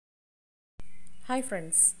Hi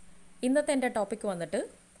friends, ഇന്നത്തെ എൻ്റെ topic വന്നിട്ട്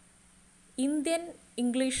ഇന്ത്യൻ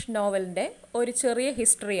ഇംഗ്ലീഷ് നോവലിൻ്റെ ഒരു ചെറിയ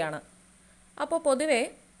ഹിസ്റ്ററിയാണ്. അപ്പോൾ പൊതുവേ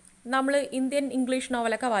നമ്മൾ ഇന്ത്യൻ ഇംഗ്ലീഷ്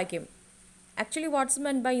നോവലൊക്കെ വായിക്കും. Actually watts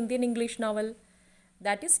men by Indian English novel?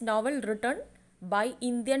 That is novel written by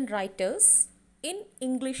Indian writers in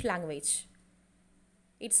English language.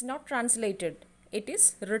 It's not translated, it is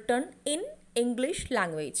written in English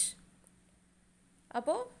language.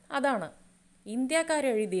 അപ്പോൾ അതാണ്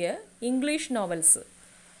ഇന്ത്യക്കാരെഴുതിയ English novels.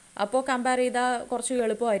 അപ്പോൾ compare ചെയ്താൽ കുറച്ച്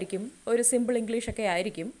എളുപ്പമായിരിക്കും, ഒരു simple ഇംഗ്ലീഷൊക്കെ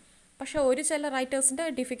ആയിരിക്കും. പക്ഷേ ഒരു ചില റൈറ്റേഴ്സിൻ്റെ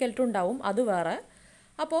ഡിഫിക്കൽട്ടും ഉണ്ടാവും, അത് വേറെ.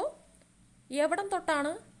 അപ്പോൾ എവിടം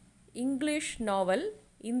തൊട്ടാണ് ഇംഗ്ലീഷ് നോവൽ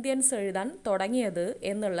ഇന്ത്യൻസ് എഴുതാൻ തുടങ്ങിയത്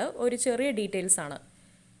എന്നുള്ള ഒരു ചെറിയ ഡീറ്റെയിൽസാണ്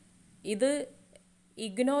ഇത്.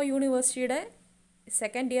 ഇഗ്നോ യൂണിവേഴ്സിറ്റിയുടെ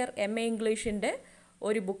സെക്കൻഡ് ഇയർ MA ഇംഗ്ലീഷിൻ്റെ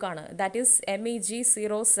ഒരു ബുക്കാണ്, ദാറ്റ് ഈസ്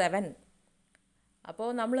MEG07. അപ്പോൾ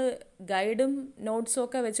നമ്മൾ ഗൈഡും നോട്ട്സും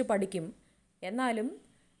ഒക്കെ വെച്ച് പഠിക്കും, എന്നാലും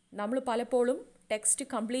നമ്മൾ പലപ്പോഴും ടെക്സ്റ്റ്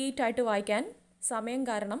കംപ്ലീറ്റ് ആയിട്ട് വായിക്കാൻ സമയം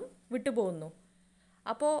കാരണം വിട്ടുപോകുന്നു.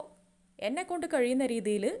 അപ്പോൾ എന്നെക്കൊണ്ട് കഴിയുന്ന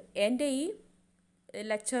രീതിയിൽ എൻ്റെ ഈ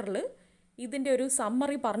ലെക്ചറിൽ ഇതിൻ്റെ ഒരു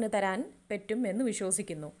സമ്മറി പറഞ്ഞു തരാൻ പറ്റും എന്ന്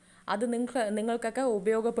വിശ്വസിക്കുന്നു. അത് നിങ്ങൾക്കൊക്കെ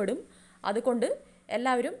ഉപയോഗപ്പെടും. അതുകൊണ്ട്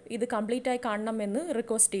എല്ലാവരും ഇത് കംപ്ലീറ്റായി കാണണമെന്ന്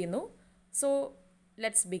റിക്വസ്റ്റ് ചെയ്യുന്നു. So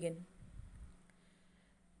let's begin.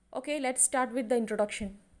 Okay, let's start with the introduction.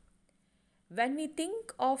 When we think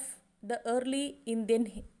of the early Indian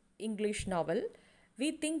English novel, we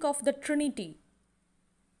think of the Trinity: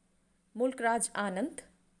 Mulk, Anand,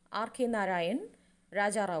 R.K. Narayan,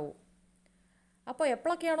 Raja Rao. അപ്പോൾ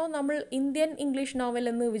എപ്പോഴൊക്കെയാണോ നമ്മൾ ഇന്ത്യൻ ഇംഗ്ലീഷ് നോവൽ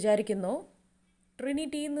എന്ന് വിചാരിക്കുന്നോ,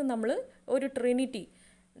 ട്രിനിറ്റിയിൽ നിന്ന് നമ്മൾ ഒരു Trinity,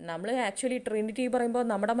 നമ്മൾ actually Trinity പറയുമ്പോൾ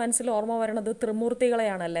നമ്മുടെ മനസ്സിൽ ഓർമ്മ വരണത്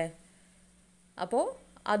ത്രിമൂർത്തികളെയാണല്ലേ. അപ്പോൾ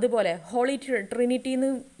അതുപോലെ ഹോളി ട്രിനിറ്റിന്ന്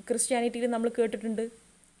ക്രിസ്ത്യാനിറ്റിയിൽ നമ്മൾ കേട്ടിട്ടുണ്ട്.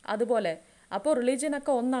 അതുപോലെ അപ്പോൾ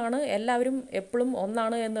റിലീജിയനൊക്കെ ഒന്നാണ്, എല്ലാവരും എപ്പോഴും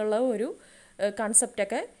ഒന്നാണ് എന്നുള്ള ഒരു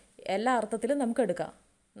കൺസെപ്റ്റൊക്കെ എല്ലാ അർത്ഥത്തിലും നമുക്ക് എടുക്കാം.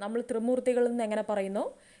 നമ്മൾ ത്രിമൂർത്തികളിൽ നിന്ന് എങ്ങനെ പറയുന്നോ,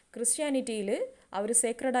 ക്രിസ്ത്യാനിറ്റിയിൽ അവർ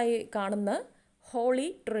സേക്രഡായി കാണുന്ന ഹോളി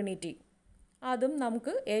ട്രിനിറ്റി, അതും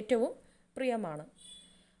നമുക്ക് ഏറ്റവും പ്രിയമാണ്.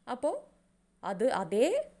 അപ്പോൾ അതേ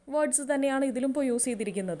വേർഡ്സ് തന്നെയാണ് ഇതിലും ഇപ്പോൾ യൂസ്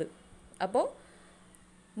ചെയ്തിരിക്കുന്നത്. അപ്പോൾ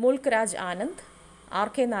മുൽക്ക് Raj Anand,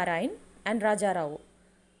 R.K. Narayan and Raja Rao.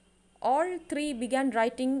 All three began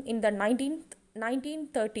writing in the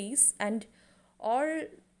 1930s and all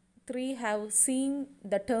three have seen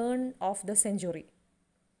the turn of the century.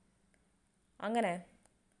 അങ്ങനെ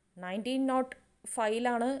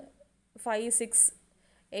 1905 5, 6,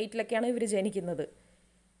 8 ഇവർ ജനിക്കുന്നത്.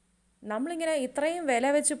 നമ്മളിങ്ങനെ ഇത്രയും വില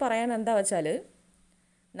വെച്ച് പറയാൻ എന്താ വെച്ചാൽ,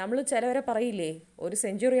 നമ്മൾ ചിലവരെ പറയില്ലേ ഒരു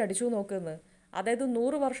സെഞ്ചുറി അടിച്ചു നോക്കുമെന്ന്, അതായത്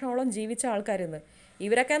 100 വർഷമോളം ജീവിച്ച ആൾക്കാരെന്ന്.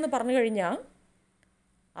 ഇവരൊക്കെ എന്ന് പറഞ്ഞു കഴിഞ്ഞാൽ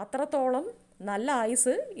അത്രത്തോളം നല്ല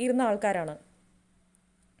ആയുസ് ഇരുന്ന ആൾക്കാരാണ്.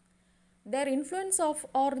 Their influence of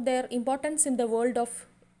or their importance in the world of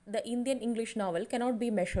the Indian English novel cannot be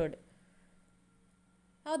measured.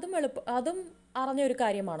 അതും അറിഞ്ഞൊരു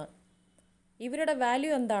കാര്യമാണ്. ഇവരുടെ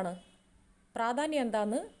വാല്യൂ എന്താണ്, പ്രാധാന്യം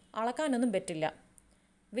എന്താണെന്ന് അളക്കാനൊന്നും പറ്റില്ല.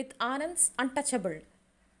 വിത്ത് ആനന്ദ്സ് Untouchable,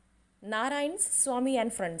 Narayan's Swami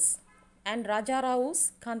and Friends and Raja Rao's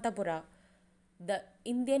Kantapura, the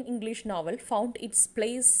Indian English novel found its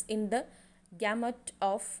place in the gamut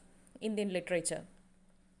of Indian literature.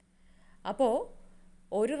 അപ്പോൾ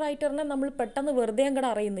ഒരു റൈറ്ററിനെ നമ്മൾ പെട്ടെന്ന് വെറുതെ അങ്ങോട്ട്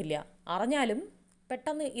അറിയുന്നില്ല, അറിഞ്ഞാലും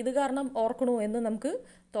പെട്ടെന്ന് ഇത് കാരണം ഓർക്കണു എന്ന് നമുക്ക്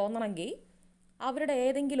തോന്നണമെങ്കിൽ അവരുടെ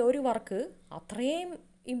ഏതെങ്കിലും ഒരു വർക്ക് അത്രയും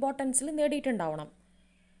ഇമ്പോർട്ടൻസിൽ നേടിയിട്ടുണ്ടാവണം.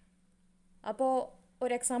 അപ്പോൾ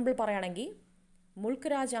ഒരു എക്സാമ്പിൾ പറയുകയാണെങ്കിൽ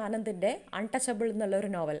മുൽക്ക് രാജ് ആനന്ദിൻ്റെ അൺടച്ചബിൾ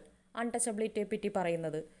എന്നുള്ളൊരു നോവൽ, അൺടച്ചബിലിറ്റിയെ പറ്റി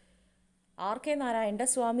പറയുന്നത്. R.K. നാരായണൻ്റെ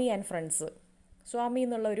സ്വാമി ആൻഡ് ഫ്രണ്ട്സ്, സ്വാമി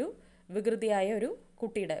എന്നുള്ളൊരു വികൃതിയായ ഒരു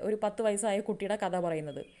കുട്ടിയുടെ, ഒരു 10 വയസ്സായ കുട്ടിയുടെ കഥ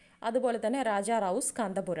പറയുന്നത്. അതുപോലെ തന്നെ രാജാ റാവുസ്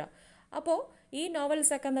കാന്തപുര. അപ്പോൾ ഈ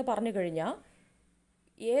നോവൽസൊക്കെ എന്ന് പറഞ്ഞു കഴിഞ്ഞാൽ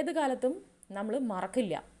ഏത് കാലത്തും നമ്മൾ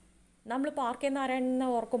മറക്കില്ല. നമ്മളിപ്പോൾ R.K. നാരായണനെ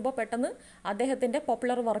ഓർക്കുമ്പോൾ പെട്ടെന്ന് അദ്ദേഹത്തിൻ്റെ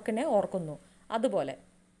പോപ്പുലർ വർക്കിനെ ഓർക്കുന്നു. അതുപോലെ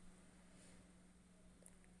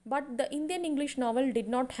but the Indian English novel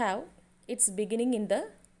did not have its beginning in the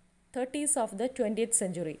 30s of the 20th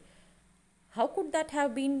century. How could that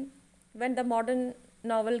have been when the modern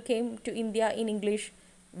novel came to India in English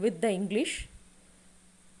with the English?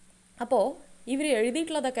 അപ്പോൾ ഇവർ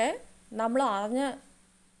എഴുതിയിട്ടുള്ളതൊക്കെ നമ്മൾ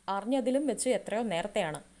അറിഞ്ഞതിലും വെച്ച് എത്രയോ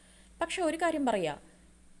നേരത്തെയാണ്. പക്ഷെ ഒരു കാര്യം പറയുക,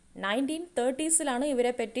 1930s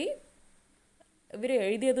ഇവർ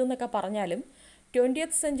എഴുതിയതെന്നൊക്കെ പറഞ്ഞാലും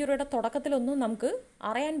 20th സെഞ്ച്വറിയുടെ തുടക്കത്തിലൊന്നും നമുക്ക്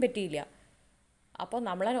അറിയാൻ പറ്റിയില്ല. അപ്പോൾ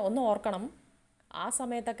നമ്മളെ ഒന്ന് ഓർക്കണം, ആ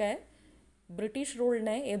സമയത്തൊക്കെ ബ്രിട്ടീഷ്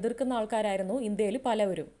റൂളിനെ എതിർക്കുന്ന ആൾക്കാരായിരുന്നു ഇന്ത്യയിൽ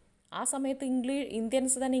പലവരും. ആ സമയത്ത്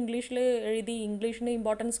ഇന്ത്യൻസ് തന്നെ ഇംഗ്ലീഷിൽ എഴുതി ഇംഗ്ലീഷിന്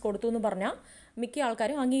ഇമ്പോർട്ടൻസ് കൊടുത്തു എന്ന് പറഞ്ഞാൽ മിക്ക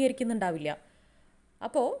ആൾക്കാരും അംഗീകരിക്കുന്നുണ്ടാവില്ല.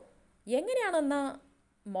 അപ്പോൾ എങ്ങനെയാണെന്നാ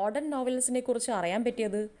മോഡേൺ നോവൽസിനെ കുറിച്ച് അറിയാൻ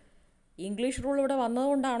പറ്റിയത്? ഇംഗ്ലീഷ് റൂൾ ഇവിടെ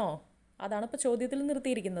വന്നതുകൊണ്ടാണോ? അതാണ് ഇപ്പോൾ ചോദ്യത്തിൽ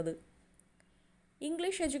നിർത്തിയിരിക്കുന്നത്.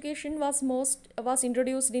 English education was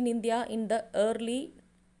introduced in India in the early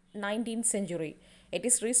 19th century. It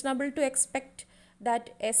is reasonable to expect that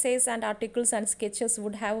essays and articles and sketches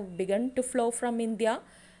would have begun to flow from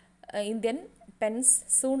Indian pens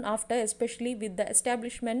soon after, especially with the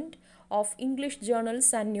establishment of English journals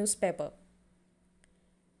and newspaper.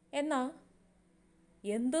 എന്നാൽ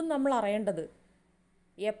എന്തും നമ്മൾ അറിയേണ്ടത്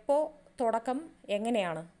എപ്പോൾ തുടക്കം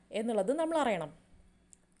എങ്ങനെയാണ് എന്നുള്ളത് നമ്മൾ അറിയണം.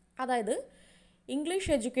 അതായത്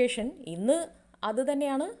ഇംഗ്ലീഷ് എഡ്യൂക്കേഷൻ ഇന്ന് അത്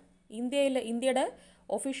തന്നെയാണ്. ഇന്ത്യയുടെ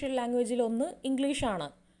ഒഫീഷ്യൽ ലാംഗ്വേജിലൊന്ന് ഇംഗ്ലീഷാണ്.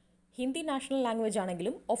 ഹിന്ദി നാഷണൽ ലാംഗ്വേജ്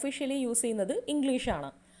ആണെങ്കിലും ഒഫീഷ്യലി യൂസ് ചെയ്യുന്നത് ഇംഗ്ലീഷാണ്.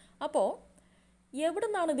 അപ്പോൾ എവിടെ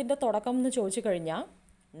നിന്നാണ് ഇതിൻ്റെ തുടക്കം എന്ന് ചോദിച്ചു കഴിഞ്ഞാൽ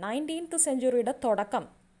 19th centuryയുടെ തുടക്കം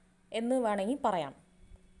എന്ന് വേണമെങ്കിൽ പറയാം.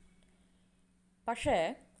 പക്ഷേ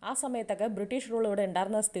ആ സമയത്തൊക്കെ ബ്രിട്ടീഷ് റൂൾ ഇവിടെ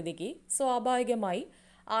ഉണ്ടായിരുന്ന സ്ഥിതിക്ക് സ്വാഭാവികമായി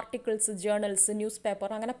ആർട്ടിക്കിൾസ്, ജേർണൽസ്, ന്യൂസ് പേപ്പർ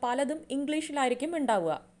അങ്ങനെ പലതും ഇംഗ്ലീഷിലായിരിക്കും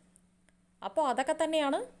ഉണ്ടാവുക. അപ്പോൾ അതൊക്കെ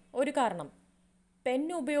തന്നെയാണ് ഒരു കാരണം.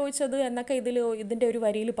 പെന്ന് ഉപയോഗിച്ചത് എന്നൊക്കെ ഇതിൻ്റെ ഒരു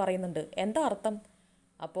വരിയിൽ പറയുന്നുണ്ട്. എന്താ അർത്ഥം?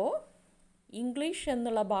 അപ്പോൾ ഇംഗ്ലീഷ്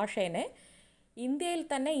എന്നുള്ള ഭാഷേനെ ഇന്ത്യയിൽ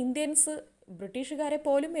തന്നെ ബ്രിട്ടീഷുകാരെ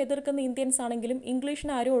പോലും എതിർക്കുന്ന ഇന്ത്യൻസ് ആണെങ്കിലും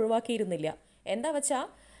ഇംഗ്ലീഷിനെ ആരും ഒഴിവാക്കിയിരുന്നില്ല. എന്താ വെച്ചാൽ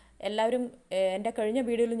എല്ലാവരും എൻ്റെ കഴിഞ്ഞ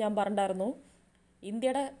വീഡിയോയിൽ ഞാൻ പറഞ്ഞിട്ടുണ്ടായിരുന്നു,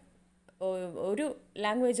 ഇന്ത്യയുടെ ഒരു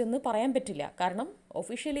ലാംഗ്വേജ് എന്ന് പറയാൻ പറ്റില്ല. കാരണം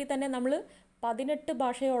ഒഫീഷ്യലി തന്നെ നമ്മൾ 18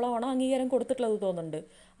 ഭാഷയോളമാണ് അംഗീകാരം കൊടുത്തിട്ടുള്ളത് തോന്നുന്നുണ്ട്.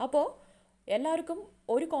 അപ്പോൾ എല്ലാവർക്കും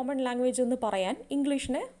ഒരു കോമൺ ലാംഗ്വേജ് എന്ന് പറയാൻ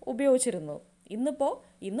ഇംഗ്ലീഷിനെ ഉപയോഗിച്ചിരുന്നു.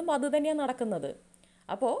 ഇന്നും അത് തന്നെയാണ് നടക്കുന്നത്.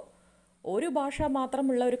 അപ്പോൾ ഒരു ഭാഷ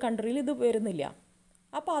മാത്രമുള്ള ഒരു കൺട്രിയിൽ ഇത് വരുന്നില്ല.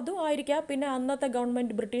 അപ്പോൾ അതും ആയിരിക്കാം. പിന്നെ അന്നത്തെ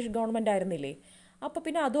ഗവൺമെൻറ് ബ്രിട്ടീഷ് ഗവൺമെൻറ് ആയിരുന്നില്ലേ, അപ്പോൾ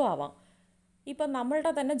പിന്നെ അതും ആവാം. ഇപ്പം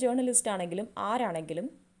നമ്മളുടെ തന്നെ ജേർണലിസ്റ്റ് ആണെങ്കിലും ആരാണെങ്കിലും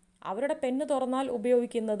അവരുടെ പെന്ന് തുറന്നാൽ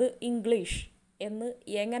ഉപയോഗിക്കുന്നത് ഇംഗ്ലീഷ് എന്ന്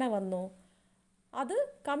എങ്ങനെ വന്നു? അത്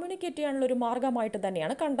കമ്മ്യൂണിക്കേറ്റ് ചെയ്യാനുള്ളൊരു മാർഗമായിട്ട്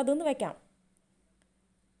തന്നെയാണ് കണ്ടതെന്ന് വയ്ക്കാം.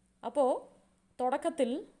 അപ്പോൾ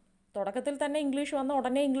തുടക്കത്തിൽ തന്നെ ഇംഗ്ലീഷ് വന്ന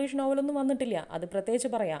ഉടനെ ഇംഗ്ലീഷ് നോവലൊന്നും വന്നിട്ടില്ല, അത് പ്രത്യേകിച്ച്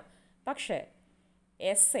പറയാം. പക്ഷേ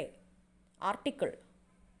എസ്സേ, ആർട്ടിക്കിൾ,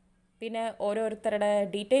 പിന്നെ ഓരോരുത്തരുടെ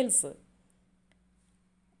ഡീറ്റെയിൽസ്,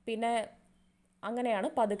 പിന്നെ അങ്ങനെയാണ്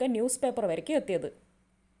പതുക്കെ ന്യൂസ് പേപ്പർ വരയ്ക്ക് എത്തിയത്.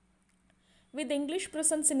 With English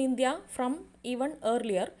presence in India from even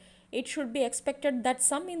earlier, it should be expected that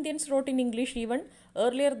some Indians rote in English even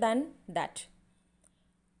earlier than that.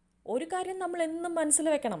 ഒരു കാര്യം നമ്മൾ എന്നും മനസ്സിൽ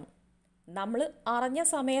വെക്കണം, നമ്മൾ അറിഞ്ഞ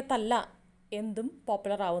സമയത്തല്ല എന്തും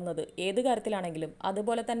പോപ്പുലർ ആവുന്നത്, ഏത് കാര്യത്തിലാണെങ്കിലും.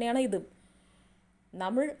 അതുപോലെ തന്നെയാണ് ഇതും.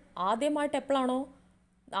 നമ്മൾ ആദ്യമായിട്ട് എപ്പോഴാണോ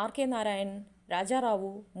ആർ കെ നാരായൺ,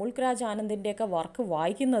 രാജാറാവു, മുൾക്ക് രാജ ആനന്ദിൻ്റെയൊക്കെ വർക്ക്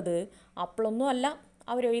വായിക്കുന്നത്, അപ്പോഴൊന്നും അല്ല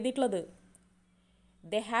അവരെഴുതിയിട്ടുള്ളത്.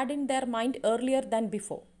 They had in there mind earlier than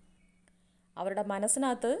before. അവരുടെ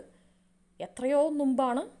മനസ്സിനകത്ത് എത്രയോ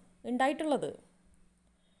മുമ്പാണ് ഉണ്ടായിട്ടുള്ളത്.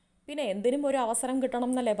 പിന്നെ എന്തിനും ഒരു അവസരം കിട്ടണം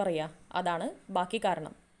എന്നല്ലേ പറയുക, അതാണ് ബാക്കി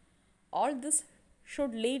കാരണം. All this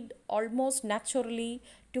should lead almost naturally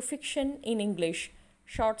to fiction in English,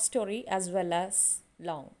 short story as well as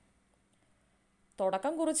long.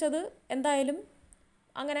 തുടക്കം കുറിച്ചത് എന്തായാലും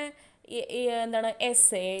അങ്ങനെ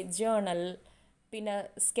എസ്സേ, ജേർണൽ, പിന്നെ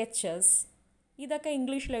സ്കെച്ചസ്, ഇതൊക്കെ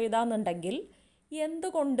ഇംഗ്ലീഷിൽ എഴുതാമെന്നുണ്ടെങ്കിൽ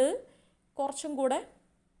എന്തുകൊണ്ട് കുറച്ചും കൂടെ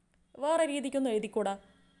വേറെ രീതിക്കൊന്നും എഴുതിക്കൂടാ?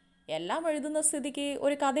 എല്ലാം എഴുതുന്ന സ്ഥിതിക്ക്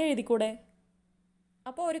ഒരു കഥ എഴുതിക്കൂടെ?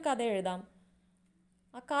 അപ്പോൾ ഒരു കഥ എഴുതാം.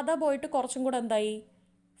 ആ കഥ പോയിട്ട് കുറച്ചും കൂടെ എന്തായി,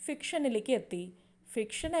 ഫിക്ഷനിലേക്ക് എത്തി.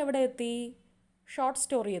 ഫിക്ഷൻ എവിടെ എത്തി? ഷോർട്ട്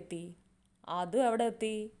സ്റ്റോറി എത്തി. അതും എവിടെ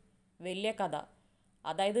എത്തി? വലിയ കഥ.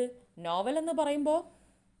 അതായത് നോവൽ എന്ന് പറയുമ്പോൾ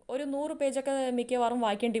ഒരു 100 പേജൊക്കെ മിക്കവാറും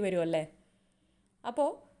വായിക്കേണ്ടി വരുമല്ലേ.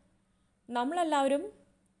 അപ്പോൾ നമ്മളെല്ലാവരും,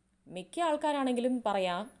 മിക്ക ആൾക്കാരാണെങ്കിലും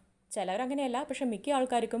പറയാം, ചിലവരങ്ങനെയല്ല, പക്ഷെ മിക്ക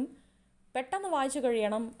ആൾക്കാർക്കും പെട്ടെന്ന് വായിച്ചു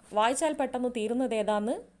കഴിയണം, വായിച്ചാൽ പെട്ടെന്ന് തീരുന്നത്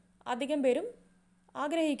ഏതാന്ന് അധികം പേരും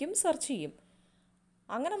ആഗ്രഹിക്കും, സെർച്ച് ചെയ്യും.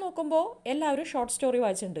 അങ്ങനെ നോക്കുമ്പോൾ എല്ലാവരും ഷോർട്ട് സ്റ്റോറി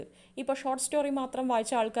വായിച്ചിട്ടുണ്ട്. ഇപ്പോൾ ഷോർട്ട് സ്റ്റോറി മാത്രം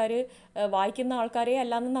വായിക്കുന്ന ആൾക്കാരെ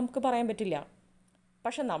അല്ലാന്ന് നമുക്ക് പറയാൻ പറ്റില്ല.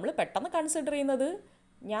 പക്ഷെ നമ്മൾ പെട്ടെന്ന് കൺസിഡർ ചെയ്യുന്നത്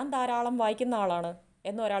ഞാൻ ധാരാളം വായിക്കുന്ന ആളാണ്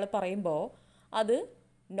എന്നൊരാൾ പറയുമ്പോൾ അത്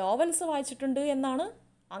നോവൽസ് വായിച്ചിട്ടുണ്ട് എന്നാണ്.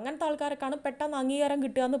 അങ്ങനത്തെ ആൾക്കാർക്കാണ് പെട്ടെന്ന് അംഗീകാരം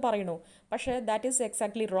കിട്ടുക എന്ന് പറയുന്നു. പക്ഷേ ദാറ്റ് ഈസ്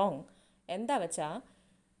എക്സാക്ട്ലി റോങ്. എന്താ വെച്ചാൽ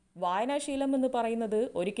വായനാശീലം എന്ന് പറയുന്നത്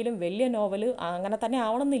ഒരിക്കലും വലിയ നോവൽ അങ്ങനെ തന്നെ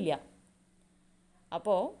ആവണമെന്നില്ല.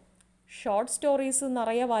 അപ്പോൾ ഷോർട്ട് സ്റ്റോറീസ്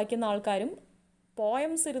നിറയെ വായിക്കുന്ന ആൾക്കാരും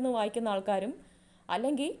പോയംസ് ഇരുന്ന് വായിക്കുന്ന ആൾക്കാരും,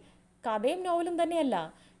 അല്ലെങ്കിൽ കഥയും നോവലും തന്നെയല്ല,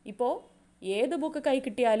 ഇപ്പോൾ ഏത് ബുക്ക് കൈ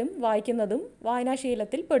കിട്ടിയാലും വായിക്കുന്നതും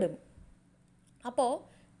വായനാശീലത്തിൽ പെടും. അപ്പോൾ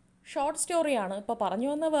ഷോർട്ട് സ്റ്റോറിയാണ് ഇപ്പോൾ പറഞ്ഞു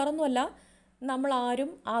വന്ന വേറൊന്നുമല്ല.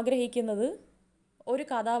 നമ്മളാരും ആഗ്രഹിക്കുന്നത് ഒരു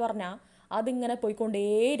കഥ പറഞ്ഞാൽ അതിങ്ങനെ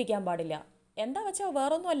പോയിക്കൊണ്ടേയിരിക്കാൻ പാടില്ല. എന്താ വെച്ചാൽ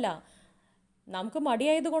വേറൊന്നുമല്ല, നമുക്ക്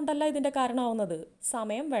മടിയായതുകൊണ്ടല്ല ഇതിൻ്റെ കാരണമാവുന്നത്,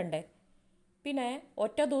 സമയം വേണ്ടേ. പിന്നെ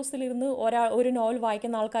ഒറ്റ ദിവസത്തിലിരുന്ന് ഒരു നോവൽ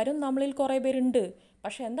വായിക്കുന്ന ആൾക്കാരും നമ്മളിൽ കുറേ പേരുണ്ട്.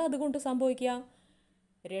 പക്ഷെ എന്താ അതുകൊണ്ട് സംഭവിക്കുക?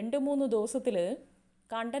 2-3 ദിവസത്തിൽ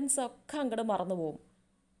കണ്ടൻസ് ഒക്കെ അങ്ങോട്ട് മറന്നു പോവും.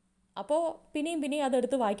 അപ്പോൾ പിന്നെയും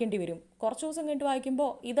അതെടുത്ത് വായിക്കേണ്ടി വരും. കുറച്ച് ദിവസം കഴിഞ്ഞിട്ട്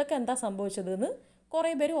വായിക്കുമ്പോൾ ഇതൊക്കെ എന്താ സംഭവിച്ചതെന്ന്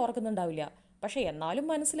കുറേ പേര് ഓർക്കുന്നുണ്ടാവില്ല. പക്ഷേ എന്നാലും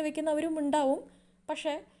മനസ്സിൽ വെക്കുന്നവരും ഉണ്ടാവും.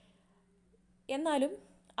 പക്ഷേ എന്നാലും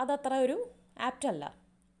അതത്ര ഒരു ആപ്റ്റല്ല.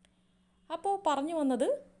 അപ്പോൾ പറഞ്ഞു വന്നത്,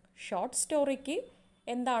 ഷോർട്ട് സ്റ്റോറിക്ക്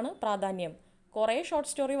എന്താണ് പ്രാധാന്യം? കുറേ ഷോർട്ട്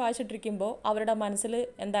സ്റ്റോറി വായിച്ചിട്ടിരിക്കുമ്പോൾ അവരുടെ മനസ്സിൽ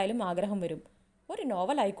എന്തായാലും ആഗ്രഹം വരും, ഒരു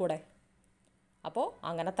നോവലായിക്കൂടെ. അപ്പോൾ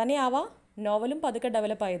അങ്ങനെ തന്നെ ആവാം നോവലും പതുക്കെ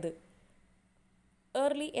ഡെവലപ്പായത്.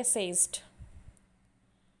 ഏർലി എസ്സേയിസ്റ്റ്,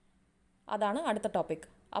 അതാണ് അടുത്ത ടോപ്പിക്.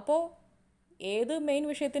 അപ്പോൾ ഏത് മെയിൻ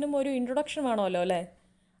വിഷയത്തിനും ഒരു ഇൻട്രൊഡക്ഷൻ വേണമല്ലോ അല്ലേ?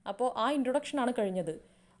 അപ്പോൾ ആ ഇൻട്രൊഡക്ഷനാണ് കഴിഞ്ഞത്.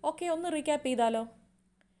 ഓക്കെ, ഒന്ന് റീക്യാപ്പ് ചെയ്താലോ.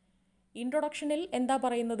 ഇൻട്രൊഡക്ഷനിൽ എന്താ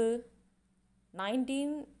പറയുന്നത്?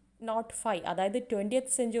 1905, അതായത്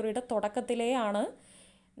 20th സെഞ്ച്വറിയുടെ തുടക്കത്തിലെയാണ്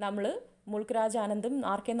നമ്മൾ മുൾക്ക് രാജ് ആനന്ദും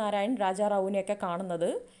ആർ.കെ. നാരായൺ രാജാറാവുവിനെയൊക്കെ കാണുന്നത്.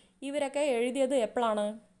 ഇവരൊക്കെ എഴുതിയത് എപ്പോഴാണ്?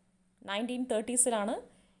 1930s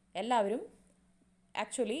എല്ലാവരും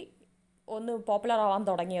ആക്ച്വലി ഒന്ന് പോപ്പുലർ ആവാൻ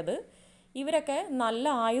തുടങ്ങിയത്. ഇവരൊക്കെ നല്ല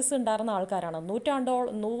ആയുസ് ഉണ്ടായിരുന്ന ആൾക്കാരാണ്,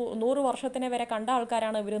 100 വർഷത്തിനെ വരെ കണ്ട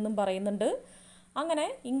ആൾക്കാരാണ് ഇവരെന്നും പറയുന്നുണ്ട്. അങ്ങനെ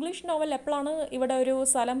ഇംഗ്ലീഷ് നോവൽ എപ്പോഴാണ് ഇവിടെ ഒരു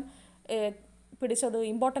സ്ഥലം പിടിച്ചത്,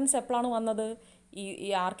 ഇമ്പോർട്ടൻസ് എപ്പോഴാണ് വന്നത്?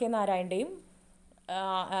 ഈ ആർ.കെ. നാരായണൻ്റെയും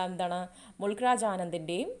മുൾക്ക് രാജ്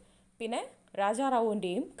ആനന്ദിൻ്റെയും പിന്നെ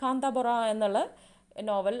രാജാറാവുവിൻ്റെയും കാന്താപുര എന്നുള്ള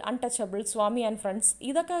novel, untouchable, Swami and friends,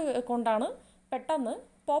 ഇതൊക്കെ കൊണ്ടാണ് പെട്ടെന്ന്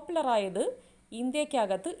പോപ്പുലറായത്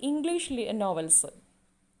ഇന്ത്യക്കകത്ത് ഇംഗ്ലീഷ് നോവൽസ്.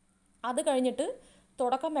 അത് കഴിഞ്ഞിട്ട്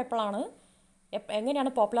തുടക്കം എപ്പോഴാണ്,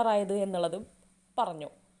 എങ്ങനെയാണ് പോപ്പുലറായത് എന്നുള്ളത് പറഞ്ഞു.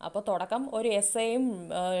 അപ്പോൾ തുടക്കം ഒരു എസ്സേയും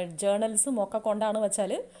ജേർണൽസും ഒക്കെ കൊണ്ടാണ്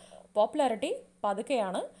വെച്ചാൽ പോപ്പുലാരിറ്റി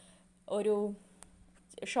പതുക്കെയാണ് ഒരു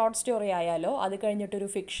ഷോർട്ട് സ്റ്റോറി ആയാലോ, അത് കഴിഞ്ഞിട്ടൊരു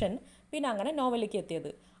ഫിക്ഷൻ, പിന്നെ അങ്ങനെ നോവലിലേക്ക്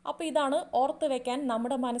എത്തിയത്. അപ്പോൾ ഇതാണ് ഓർത്ത് വെക്കാൻ,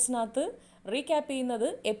 നമ്മുടെ മനസ്സിനകത്ത് റീക്യാപ്പ് ചെയ്യുന്നത്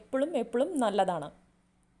എപ്പോഴും നല്ലതാണ്.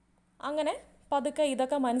 അങ്ങനെ പതുക്കെ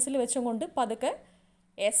ഇതൊക്കെ മനസ്സിൽ വെച്ചുകൊണ്ട് പതുക്കെ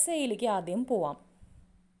എസ്സേയിലേക്ക് ആദ്യം പോവാം.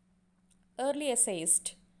 ഏർലി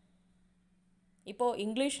എസ്സേയിസ്റ്റ്, ഇപ്പോൾ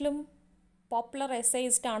ഇംഗ്ലീഷിലും പോപ്പുലർ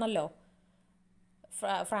എസ്സേയിസ്റ്റ് ആണല്ലോ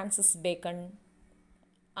ഫ്രാൻസിസ് ബേക്കൺ,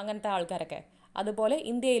 അങ്ങനത്തെ ആൾക്കാരൊക്കെ. അതുപോലെ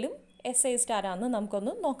ഇന്ത്യയിലും എസ്സേയിസ്റ്റ് ആരാന്ന്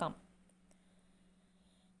നമുക്കൊന്ന് നോക്കാം.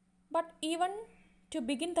 But even to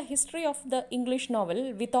begin the history of the English novel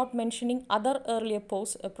without mentioning other earlier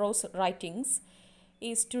prose writings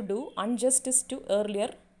is to do injustice to earlier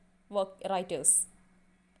writers.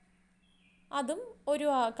 അതും ഒരു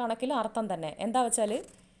കണക്കിൽ അർത്ഥം തന്നെ. എന്താ വെച്ചാൽ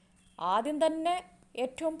ആദ്യം തന്നെ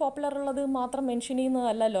ഏറ്റവും പോപ്പുലർ ഉള്ളത് മാത്രം മെൻഷൻ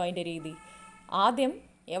ചെയ്യുന്നതല്ലല്ലോ അതിൻ്റെ രീതി. ആദ്യം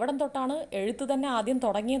എവിടം തൊട്ടാണ് എഴുത്ത് തന്നെ ആദ്യം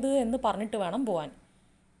തുടങ്ങിയത് എന്ന് പറഞ്ഞിട്ട് വേണം പോകാൻ.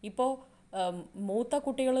 ഇപ്പോൾ മൂത്ത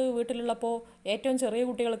കുട്ടികൾ വീട്ടിലുള്ളപ്പോൾ ഏറ്റവും ചെറിയ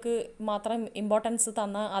കുട്ടികൾക്ക് മാത്രം ഇമ്പോർട്ടൻസ്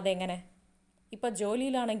തന്ന അതെങ്ങനെ? ഇപ്പോൾ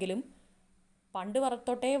ജോലിയിലാണെങ്കിലും പണ്ട്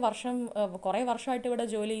തൊട്ടേ കുറേ വർഷമായിട്ട് ഇവിടെ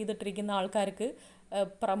ജോലി ചെയ്തിട്ടിരിക്കുന്ന ആൾക്കാർക്ക്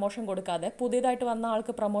പ്രമോഷൻ കൊടുക്കാതെ പുതിയതായിട്ട് വന്ന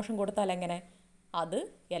ആൾക്ക് പ്രമോഷൻ കൊടുത്താൽ എങ്ങനെ? അത്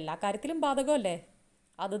എല്ലാ കാര്യത്തിലും ബാധകമല്ലേ?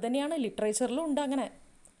 അതുതന്നെയാണ് ലിറ്ററേച്ചറിലും ഉണ്ട് അങ്ങനെ.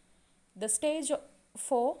 The stage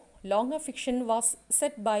four longer fiction was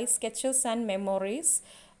set by sketches and മെമ്മോറീസ്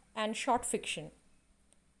and short fiction.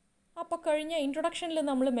 അപ്പോൾ കഴിഞ്ഞ ഇൻട്രൊഡക്ഷനിൽ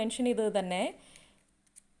നമ്മൾ മെൻഷൻ ചെയ്തത് തന്നെ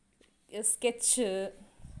സ്കെച്ച്,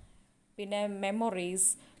 പിന്നെ മെമ്മോറീസ്,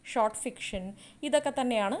 ഷോർട്ട് ഫിക്ഷൻ, ഇതൊക്കെ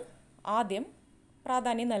തന്നെയാണ് ആദ്യം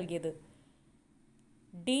പ്രാധാന്യം നൽകിയത്.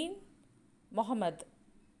 Dean Muhammad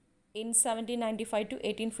in 1795 to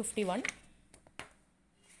 1851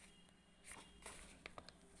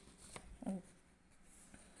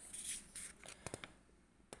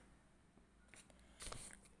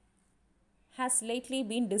 has lately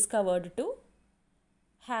been discovered to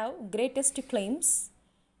have greatest claims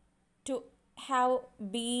to have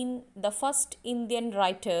been the first Indian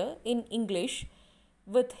writer in English,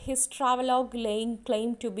 with his travelogue laying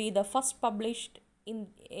claim to be the first published in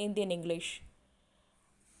Indian English.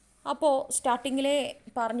 അപ്പോൾ സ്റ്റാർട്ടിങ്ങിലെ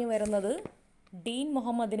പറഞ്ഞു വരുന്നത് ഡീൻ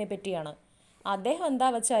മുഹമ്മദിനെ പറ്റിയാണ്. അദ്ദേഹം എന്താ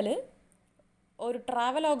വെച്ചാൽ ഒരു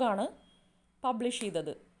ട്രാവലോഗാണ് publish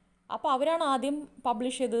ചെയ്തത്. അപ്പോൾ അവരാണ് ആദ്യം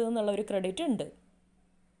പബ്ലിഷ് ചെയ്തത് എന്നുള്ളൊരു ക്രെഡിറ്റ് ഉണ്ട്.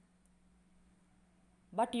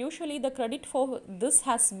 But usually the credit for this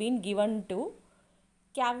has been given to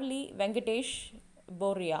കാവലി Venkatesh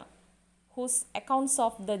Borja, whose accounts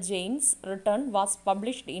of the Jain's return was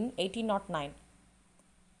published in 1809.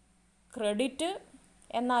 Credit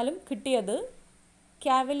എന്നാലും കിട്ടിയത്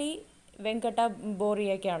കാവലി വെങ്കട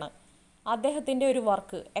ബോറിയയ്ക്കാണ്. അദ്ദേഹത്തിൻ്റെ ഒരു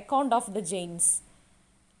work account of the Jains,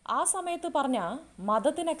 ആ സമയത്ത് പറഞ്ഞാൽ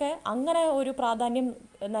മതത്തിനൊക്കെ അങ്ങനെ ഒരു പ്രാധാന്യം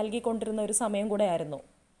നൽകിക്കൊണ്ടിരുന്ന ഒരു സമയം കൂടെ ആയിരുന്നു.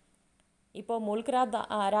 ഇപ്പോൾ മുൽക്ക്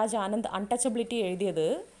രാജ് ആനന്ദ് അൺടച്ചബിലിറ്റി എഴുതിയത്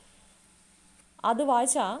അത്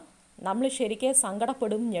വായിച്ചാൽ നമ്മൾ ശരിക്കും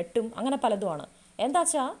സങ്കടപ്പെടും, ഞെട്ടും, അങ്ങനെ പലതുമാണ്. എന്താ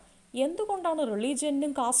വെച്ചാൽ എന്തുകൊണ്ടാണ്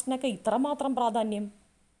റിലീജിയനും കാസ്റ്റിനൊക്കെ ഇത്രമാത്രം പ്രാധാന്യം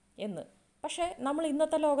എന്ന്. പക്ഷേ നമ്മൾ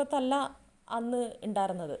ഇന്നത്തെ ലോകത്തല്ല അന്ന്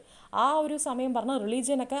ഉണ്ടായിരുന്നത്. ആ ഒരു സമയം പറഞ്ഞാൽ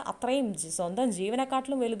റിലീജിയനൊക്കെ അത്രയും സ്വന്തം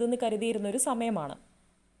ജീവനെക്കാട്ടിലും വലുതെന്ന് കരുതിയിരുന്നൊരു സമയമാണ്.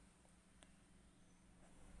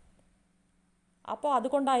 അപ്പോൾ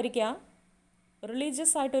അതുകൊണ്ടായിരിക്കാം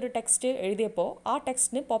റിലീജിയസ് ആയിട്ടൊരു ടെക്സ്റ്റ് എഴുതിയപ്പോൾ ആ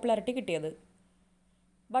ടെക്സ്റ്റിന് പോപ്പുലാരിറ്റി കിട്ടിയത്.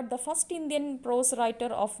 But the first Indian prose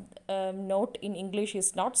writer of not in English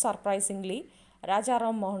is not surprisingly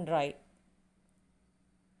Rajaram Mohan Rai.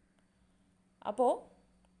 അപ്പോൾ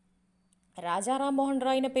രാജാറാം മോഹൻ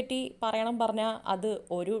റായിനെ പറ്റി പറഞ്ഞാൽ അത്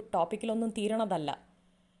ഒരു ടോപ്പിക്കിലൊന്നും തീരണതല്ല.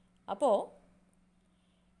 അപ്പോൾ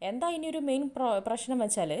എന്താ ഇനിയൊരു മെയിൻ പ്രശ്നം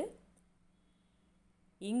വെച്ചാൽ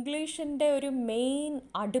ഇംഗ്ലീഷിൻ്റെ ഒരു മെയിൻ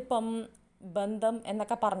അടുപ്പം, ബന്ധം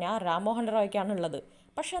എന്നൊക്കെ പറഞ്ഞാൽ രാംമോഹൻ റോയ്ക്കാണുള്ളത്.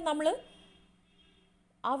 പക്ഷേ നമ്മൾ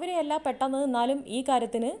അവരെയല്ല പെട്ടെന്ന് എന്നാലും ഈ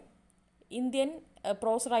കാര്യത്തിന് ഇന്ത്യൻ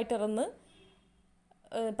പ്രോസ് റൈറ്റർ എന്ന്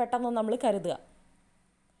പെട്ടെന്ന് നമ്മൾ കരുതുക.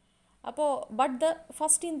 അപ്പോൾ but the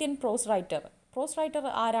first Indian prose writer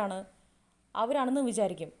ആരാണ്? അവരാണെന്ന്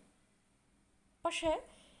വിചാരിക്കും. പക്ഷേ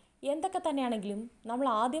എന്തൊക്കെ തന്നെയാണെങ്കിലും നമ്മൾ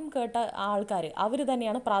ആദ്യം കേട്ട ആൾക്കാർ അവർ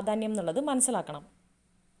തന്നെയാണ് പ്രാധാന്യം എന്നുള്ളത് മനസ്സിലാക്കണം.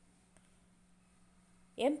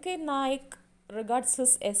 M.K. Naik regards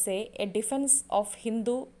his essay A Defense of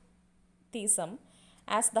Hindu Theism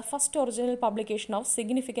as the first original publication of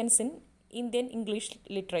significance in Indian English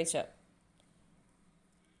literature.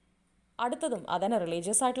 അടുത്തതും അതന്നെ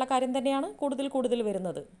റിലീജിയസ് ആയിട്ടുള്ള കാര്യം തന്നെയാണ് കൂടുതൽ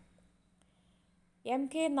വരുന്നത്.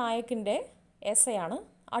 M.K. നായക്കിൻ്റെ എസ്സയാണ്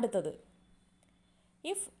അടുത്തത്.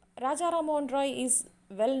 If Rajaram Mohan Roy is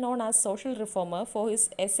well known as social reformer for his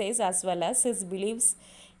essays as well as his beliefs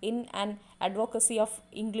in an advocacy of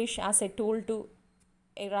English as a tool to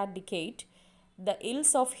eradicate the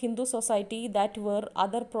ills of Hindu society that were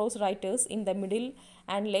other prose writers in the middle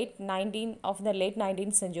and late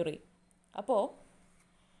 19th century. അപ്പോൾ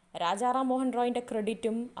രാജാറാം മോഹൻ റോയിൻ്റെ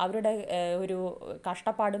ക്രെഡിറ്റും അവരുടെ ഒരു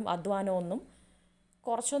കഷ്ടപ്പാടും അധ്വാനമൊന്നും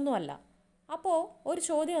കുറച്ചൊന്നുമല്ല. അപ്പോൾ ഒരു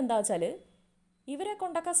ചോദ്യം എന്താ വെച്ചാൽ ഇവരെ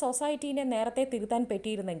കൊണ്ടൊക്കെ സൊസൈറ്റീനെ നേരത്തെ തിരുത്താൻ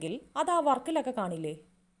പറ്റിയിരുന്നെങ്കിൽ അത് ആ വർക്കിലൊക്കെ കാണില്ലേ?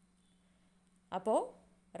 അപ്പോൾ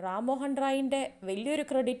രാംമോഹൻ റായിൻ്റെ വലിയൊരു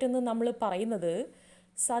ക്രെഡിറ്റ് എന്ന് നമ്മൾ പറയുന്നത്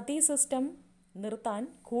സതി സിസ്റ്റം നിർത്താൻ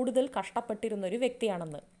കൂടുതൽ കഷ്ടപ്പെട്ടിരുന്നൊരു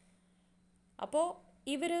വ്യക്തിയാണെന്ന്. അപ്പോൾ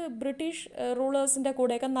ഇവർ ബ്രിട്ടീഷ് റൂളേഴ്സിൻ്റെ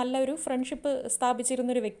കൂടെയൊക്കെ നല്ലൊരു ഫ്രണ്ട്ഷിപ്പ്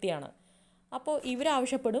സ്ഥാപിച്ചിരുന്നൊരു വ്യക്തിയാണ്. അപ്പോൾ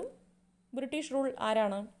ഇവരാവശ്യപ്പെടും ബ്രിട്ടീഷ് റൂൾ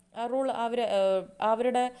ആരാണ്?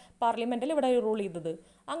 അവരുടെ പാർലമെൻറ്റിൽ ഇവിടെ റൂൾ ചെയ്തത്.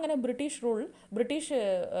 അങ്ങനെ ബ്രിട്ടീഷ്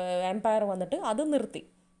എംപയർ വന്നിട്ട് അത് നിർത്തി.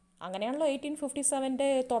 അങ്ങനെയാണല്ലോ 1857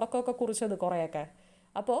 തുടക്കമൊക്കെ കുറിച്ചത് കുറേയൊക്കെ.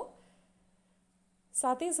 അപ്പോൾ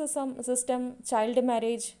sati system, child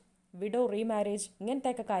marriage, widow remarriage,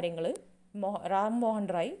 ഇങ്ങനത്തെയൊക്കെ കാര്യങ്ങൾ രാംമോഹൻ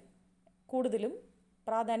റായ് കൂടുതലും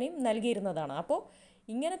പ്രാധാന്യം നൽകിയിരുന്നതാണ്. അപ്പോൾ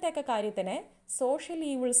ഇങ്ങനത്തെയൊക്കെ കാര്യത്തിനെ സോഷ്യൽ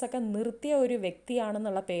ഈവിൾസൊക്കെ നിർത്തിയ ഒരു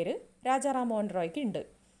വ്യക്തിയാണെന്നുള്ള പേര് രാജാറാം മോഹൻ റോയ്ക്ക് ഉണ്ട്.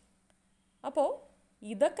 അപ്പോൾ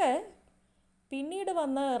ഇതൊക്കെ പിന്നീട്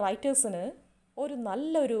വന്ന റൈറ്റേഴ്സിന് ഒരു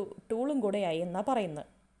നല്ലൊരു ടൂളും കൂടെയായി എന്നാണ് പറയുന്നത്.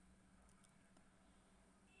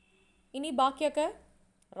 ഇനി ബാക്കിയൊക്കെ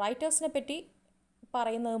റൈറ്റേഴ്സിനെ പറ്റി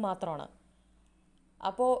പറയുന്നത് മാത്രമാണ്.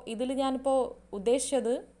 അപ്പോൾ ഇതിൽ ഞാനിപ്പോൾ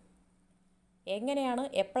ഉദ്ദേശിച്ചത് എങ്ങനെയാണ്,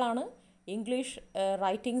 എപ്പോഴാണ് ഇംഗ്ലീഷ്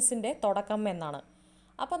റൈറ്റിങ്സിൻ്റെ തുടക്കം എന്നാണ്.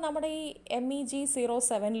 അപ്പോൾ നമ്മുടെ ഈ MEG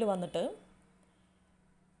 07 വന്നിട്ട്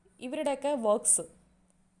ഇവരുടെയൊക്കെ വർക്ക്സ്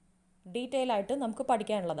ഡീറ്റെയിൽ ആയിട്ട് നമുക്ക്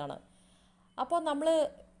പഠിക്കാനുള്ളതാണ്. അപ്പോൾ നമ്മൾ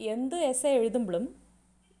എന്ത് എസ്സേ എഴുതുമ്പോഴും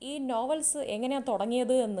ഈ നോവൽസ് എങ്ങനെയാണ്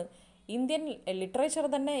തുടങ്ങിയത് എന്ന്, ഇന്ത്യൻ ലിറ്ററേച്ചർ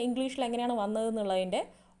തന്നെ ഇംഗ്ലീഷിൽ എങ്ങനെയാണ് വന്നതെന്നുള്ളതിൻ്റെ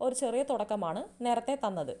ഒരു ചെറിയ തുടക്കമാണ് നേരത്തെ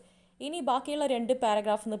തന്നത്. ഇനി ബാക്കിയുള്ള 2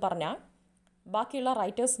 പാരഗ്രാഫ് എന്ന് പറഞ്ഞാൽ ബാക്കിയുള്ള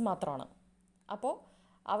റൈറ്റേഴ്സ് മാത്രമാണ്. അപ്പോൾ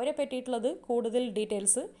അവരെ പറ്റിയിട്ടുള്ളത് കൂടുതൽ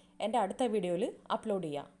ഡീറ്റെയിൽസ് എൻ്റെ അടുത്ത വീഡിയോയിൽ അപ്ലോഡ്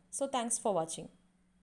ചെയ്യാം. So thanks for watching.